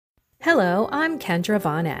Hello, I'm Kendra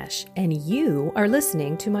Von Esch, and you are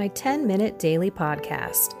listening to my 10-minute daily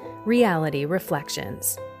podcast, Reality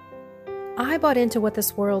Reflections. I bought into what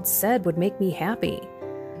this world said would make me happy.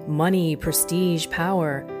 Money, prestige,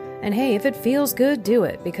 power. And hey, if it feels good, do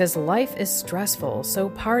it, because life is stressful, so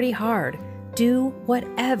party hard. Do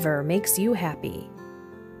whatever makes you happy.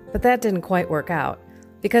 But that didn't quite work out,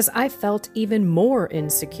 because I felt even more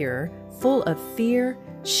insecure, full of fear,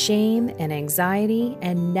 shame, and anxiety,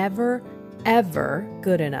 and never, ever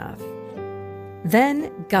good enough.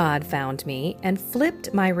 Then God found me and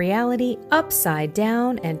flipped my reality upside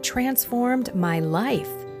down and transformed my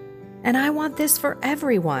life. And I want this for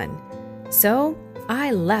everyone. So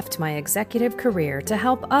I left my executive career to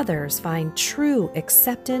help others find true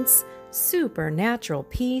acceptance, supernatural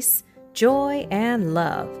peace, joy, and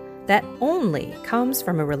love that only comes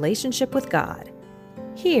from a relationship with God.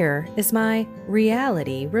 Here is my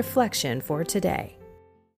reality reflection for today.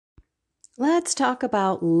 Let's talk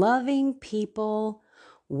about loving people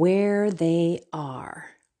where they are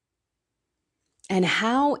and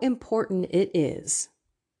how important it is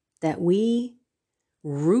that we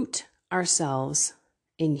root ourselves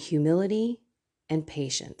in humility and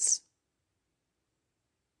patience.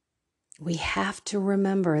 We have to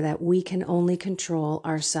remember that we can only control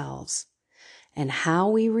ourselves and how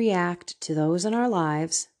we react to those in our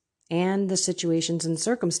lives and the situations and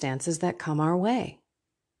circumstances that come our way.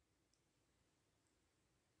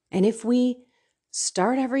 And if we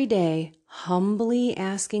start every day humbly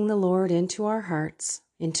asking the Lord into our hearts,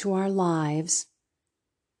 into our lives,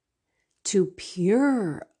 to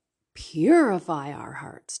purify our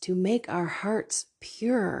hearts, to make our hearts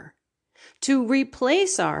pure, to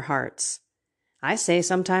replace our hearts, I say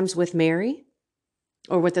sometimes with Mary,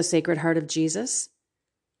 or with the Sacred Heart of Jesus,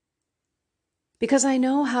 because I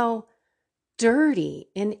know how dirty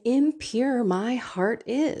and impure my heart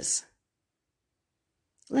is.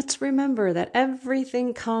 Let's remember that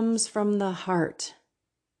everything comes from the heart.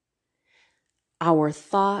 Our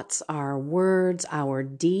thoughts, our words, our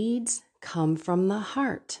deeds come from the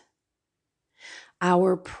heart.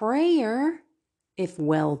 Our prayer, if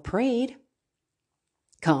well prayed,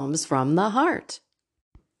 comes from the heart.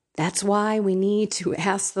 That's why we need to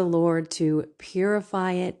ask the Lord to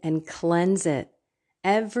purify it and cleanse it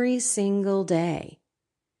every single day.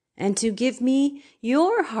 And to give me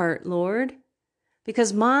your heart, Lord,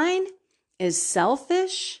 because mine is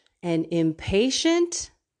selfish and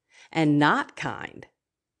impatient and not kind.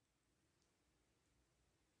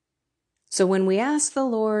 So when we ask the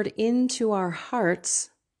Lord into our hearts,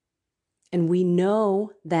 and we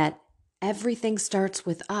know that everything starts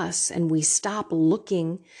with us, and we stop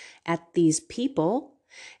looking at these people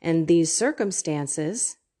and these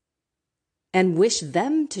circumstances and wish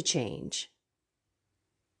them to change,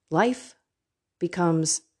 life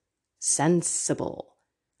becomes sensible.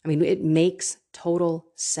 I mean, it makes total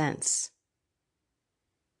sense.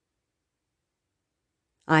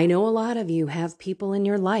 I know a lot of you have people in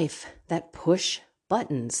your life that push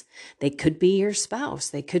buttons. They could be your spouse.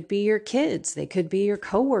 They could be your kids. They could be your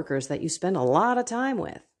coworkers that you spend a lot of time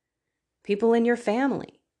with. People in your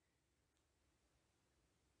family.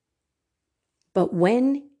 But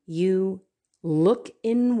when you look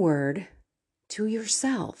inward to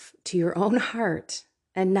yourself, to your own heart,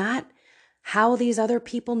 and not how these other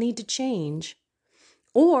people need to change,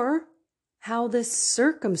 or how this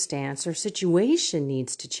circumstance or situation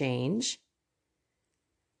needs to change,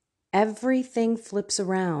 everything flips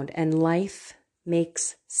around and life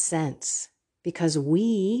makes sense, because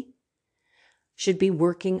we should be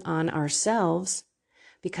working on ourselves,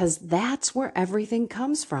 because that's where everything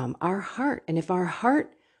comes from, our heart. And if our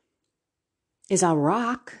heart is a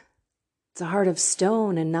rock, it's a heart of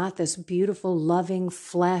stone and not this beautiful, loving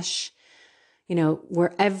flesh,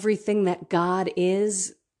 where everything that God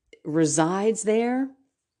is resides there,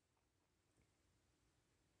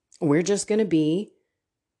 we're just going to be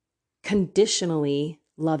conditionally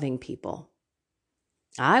loving people.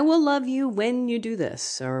 I will love you when you do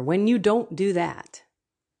this or when you don't do that.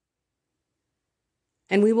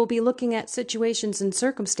 And we will be looking at situations and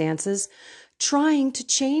circumstances, trying to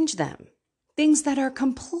change them, things that are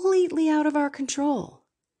completely out of our control,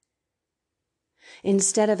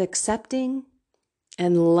 instead of accepting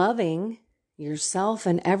and loving yourself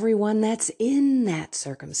and everyone that's in that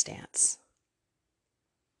circumstance.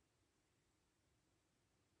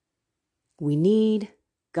 We need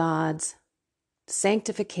God's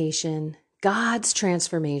sanctification, God's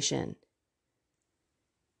transformation,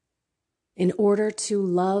 in order to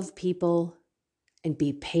love people and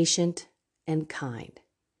be patient and kind.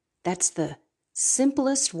 That's the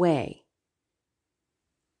simplest way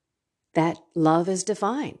that love is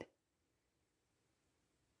defined.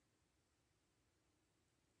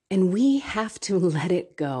 And we have to let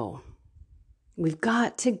it go. We've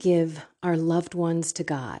got to give our loved ones to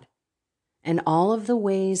God and all of the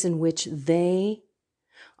ways in which they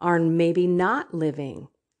are maybe not living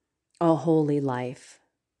a holy life,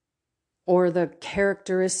 or the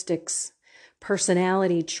characteristics,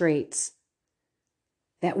 personality traits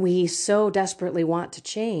that we so desperately want to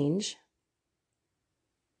change.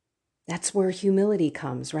 That's where humility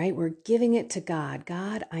comes, right? We're giving it to God.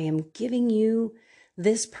 God, I am giving you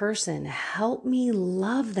this person. Help me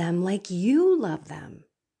love them like you love them.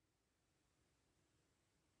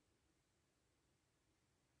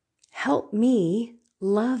 Help me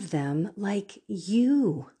love them like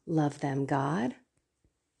you love them, God.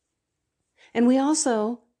 And we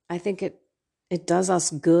also, I think it does us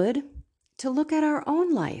good to look at our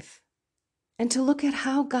own life and to look at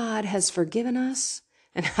how God has forgiven us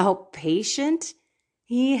and how patient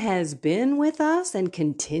He has been with us and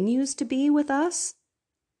continues to be with us.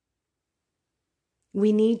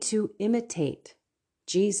 We need to imitate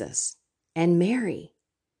Jesus and Mary.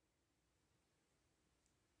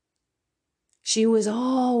 She was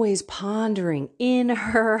always pondering in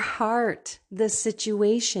her heart the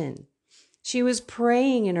situation. She was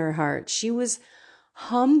praying in her heart. She was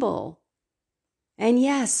humble. And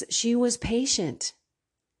yes, she was patient.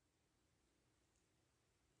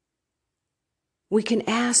 We can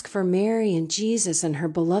ask for Mary and Jesus and her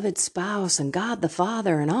beloved spouse and God the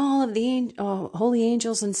Father and all of the holy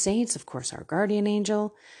angels and saints, of course, our guardian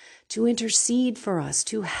angel, to intercede for us,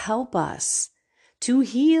 to help us, to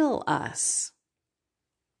heal us.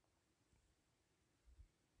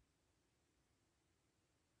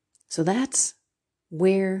 So that's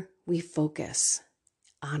where we focus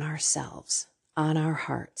on ourselves, on our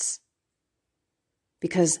hearts,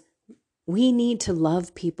 because we need to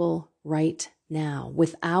love people right now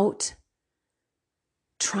without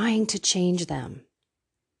trying to change them.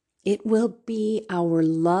 It will be our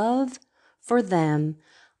love for them,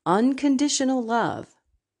 unconditional love,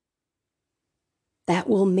 that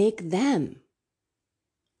will make them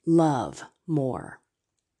love more.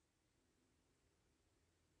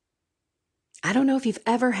 I don't know if you've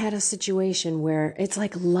ever had a situation where it's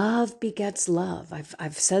like love begets love.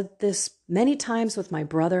 I've said this many times with my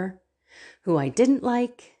brother, who I didn't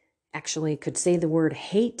like, actually could say the word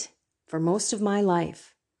hate for most of my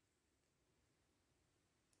life.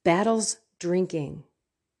 Battles drinking.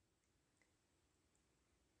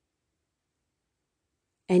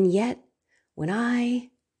 And yet, when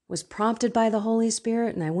I was prompted by the Holy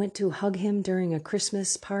Spirit and I went to hug him during a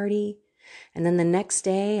Christmas party, and then the next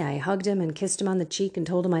day I hugged him and kissed him on the cheek and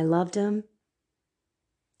told him I loved him,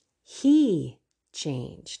 he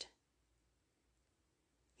changed.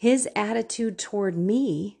 His attitude toward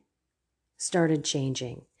me started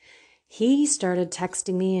changing. He started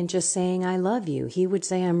texting me and just saying, I love you. He would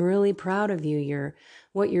say, I'm really proud of you.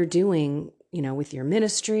 What you're doing, with your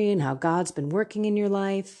ministry and how God's been working in your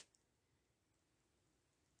life.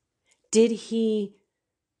 Did he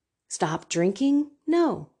stop drinking?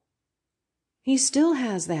 No. He still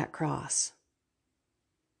has that cross.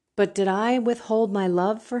 But did I withhold my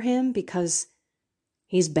love for him because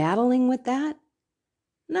he's battling with that?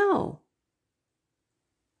 No.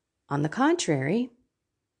 On the contrary,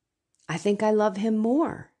 I think I love him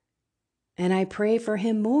more. And I pray for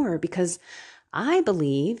him more because I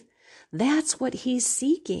believe that's what he's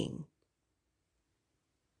seeking,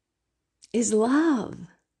 is love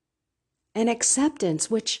and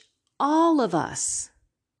acceptance, which all of us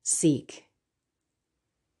seek.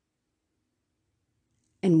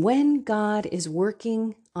 And when God is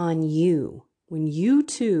working on you, when you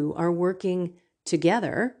two are working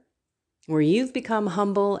together, where you've become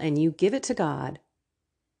humble and you give it to God,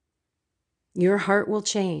 your heart will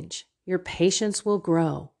change. Your patience will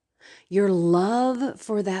grow. Your love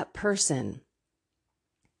for that person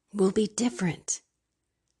will be different.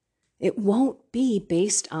 It won't be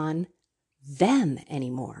based on them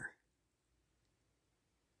anymore.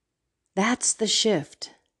 That's the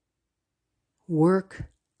shift. Work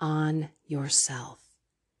on yourself.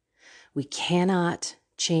 We cannot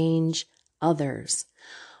change others.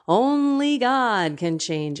 Only God can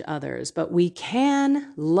change others, but we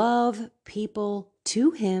can love people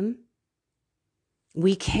to Him.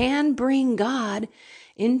 We can bring God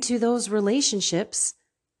into those relationships.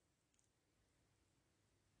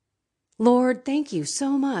 Lord, thank you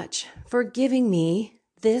so much for giving me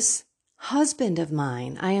this husband of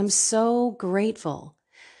mine. I am so grateful.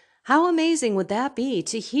 How amazing would that be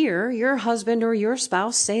to hear your husband or your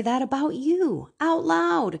spouse say that about you out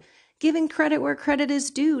loud, giving credit where credit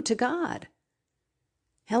is due to God?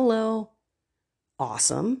 Hello.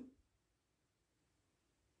 Awesome.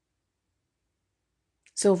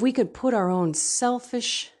 So if we could put our own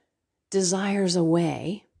selfish desires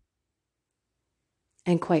away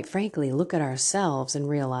and quite frankly, look at ourselves and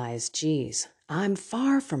realize, geez, I'm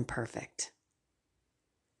far from perfect.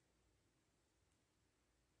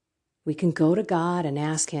 We can go to God and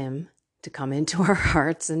ask Him to come into our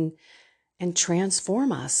hearts and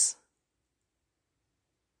transform us.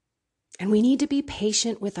 And we need to be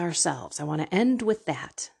patient with ourselves. I want to end with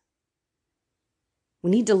that.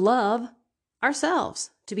 We need to love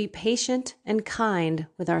ourselves, to be patient and kind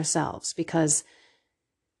with ourselves, because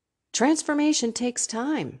transformation takes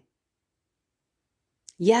time.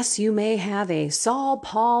 Yes, you may have a Saul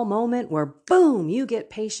Paul moment where, boom, you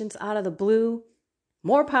get patience out of the blue.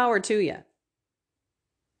 More power to you.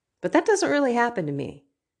 But that doesn't really happen to me.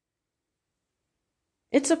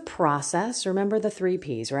 It's a process. Remember the 3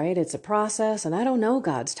 Ps, right? It's a process, and I don't know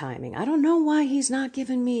God's timing. I don't know why He's not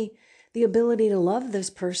given me the ability to love this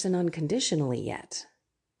person unconditionally yet.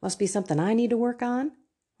 Must be something I need to work on,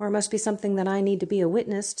 or it must be something that I need to be a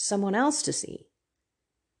witness to someone else to see.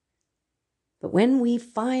 But when we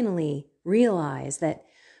finally realize that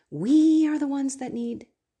we are the ones that need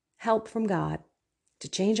help from God to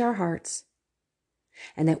change our hearts,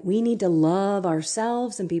 and that we need to love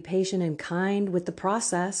ourselves and be patient and kind with the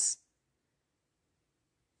process,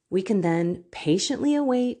 we can then patiently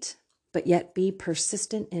await, but yet be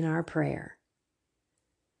persistent in our prayer.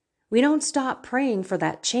 We don't stop praying for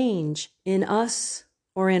that change in us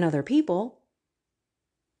or in other people,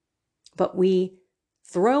 but we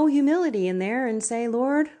throw humility in there and say,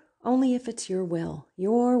 Lord, only if it's your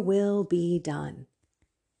will be done.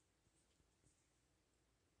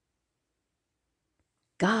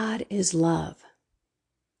 God is love.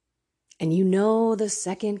 And you know the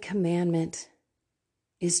second commandment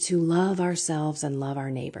is to love ourselves and love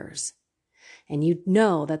our neighbors. And you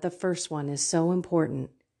know that the first one is so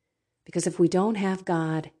important, because if we don't have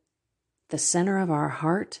God, the center of our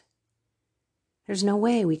heart, there's no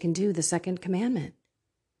way we can do the second commandment.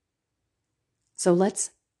 So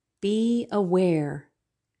let's be aware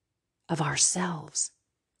of ourselves.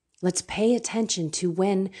 Let's pay attention to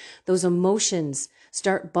when those emotions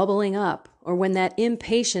start bubbling up, or when that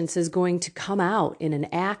impatience is going to come out in an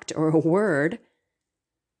act or a word,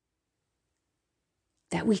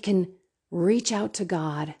 that we can reach out to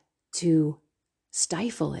God to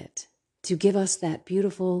stifle it, to give us that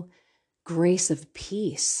beautiful grace of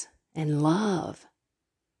peace and love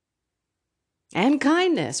and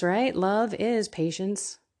kindness, right? Love is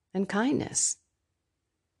patience and kindness.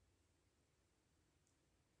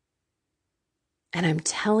 And I'm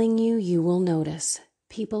telling you, you will notice.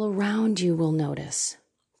 People around you will notice,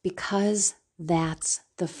 because that's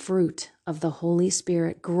the fruit of the Holy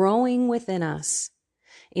Spirit growing within us,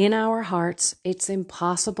 in our hearts. It's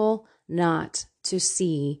impossible not to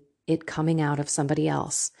see it coming out of somebody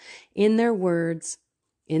else, in their words,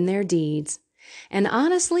 in their deeds, and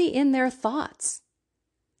honestly, in their thoughts.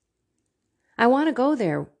 I want to go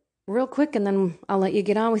there real quick, and then I'll let you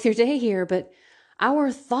get on with your day here, but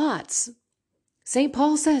our thoughts, St.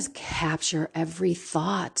 Paul says, capture every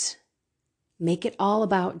thought. Make it all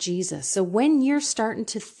about Jesus. So when you're starting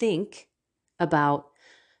to think about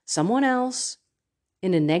someone else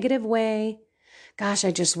in a negative way, gosh,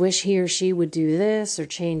 I just wish he or she would do this or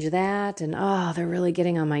change that, and they're really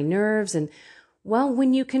getting on my nerves. And well,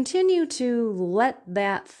 when you continue to let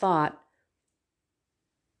that thought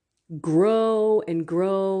grow and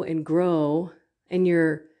grow and grow, and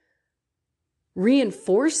you're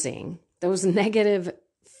reinforcing those negative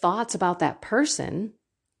thoughts about that person,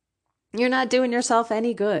 you're not doing yourself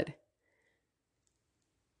any good.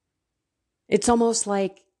 It's almost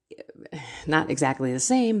like, not exactly the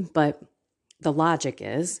same, but the logic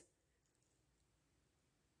is,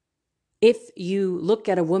 if you look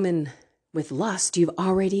at a woman with lust, you've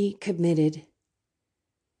already committed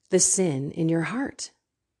the sin in your heart.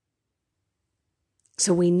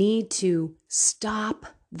 So we need to stop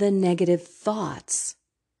the negative thoughts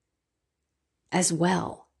as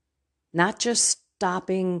well. Not just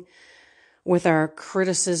stopping with our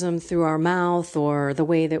criticism through our mouth, or the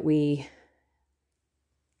way that we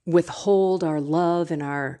withhold our love and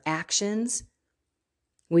our actions.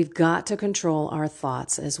 We've got to control our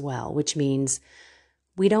thoughts as well, which means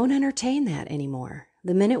we don't entertain that anymore.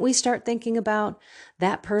 The minute we start thinking about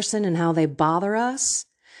that person and how they bother us,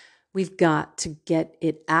 we've got to get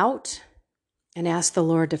it out and ask the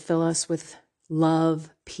Lord to fill us with love,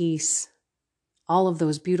 peace, all of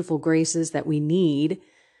those beautiful graces that we need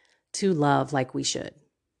to love like we should.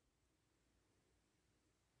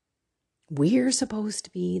 We're supposed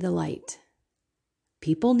to be the light.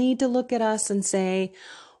 People need to look at us and say,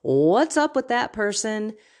 what's up with that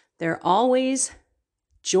person? They're always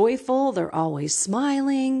joyful. They're always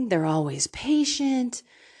smiling. They're always patient.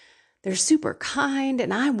 They're super kind.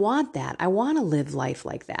 And I want that. I want to live life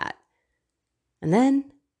like that. And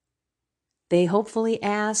then they hopefully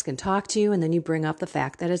ask and talk to you. And then you bring up the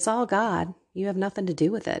fact that it's all God. You have nothing to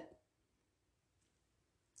do with it.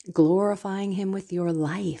 Glorifying Him with your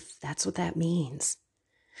life. That's what that means.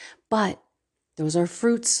 But those are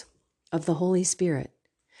fruits of the Holy Spirit.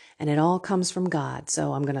 And it all comes from God.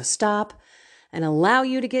 So I'm going to stop and allow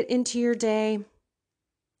you to get into your day.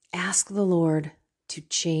 Ask the Lord to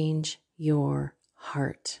change your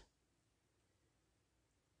heart.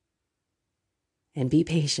 And be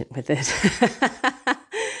patient with it.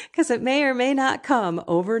 Because it may or may not come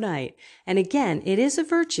overnight. And again, it is a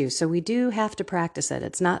virtue, so we do have to practice it.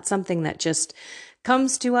 It's not something that just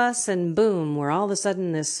comes to us and boom, we're all of a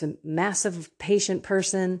sudden this massive patient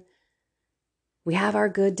person. We have our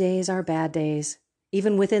good days, our bad days,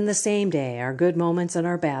 even within the same day, our good moments and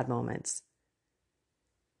our bad moments.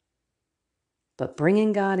 But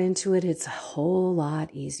bringing God into it, it's a whole lot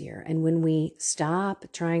easier. And when we stop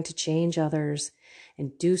trying to change others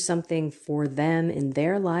and do something for them in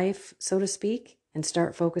their life, so to speak, and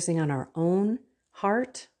start focusing on our own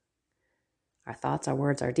heart, our thoughts, our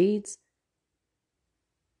words, our deeds,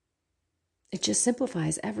 it just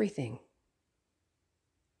simplifies everything.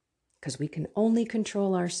 Because we can only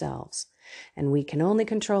control ourselves. And we can only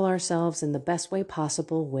control ourselves in the best way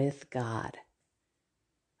possible with God.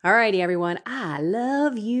 Alrighty, everyone. I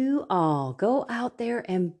love you all. Go out there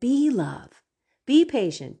and be love. Be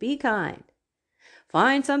patient. Be kind.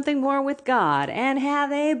 Find something more with God and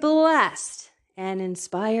have a blessed and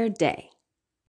inspired day.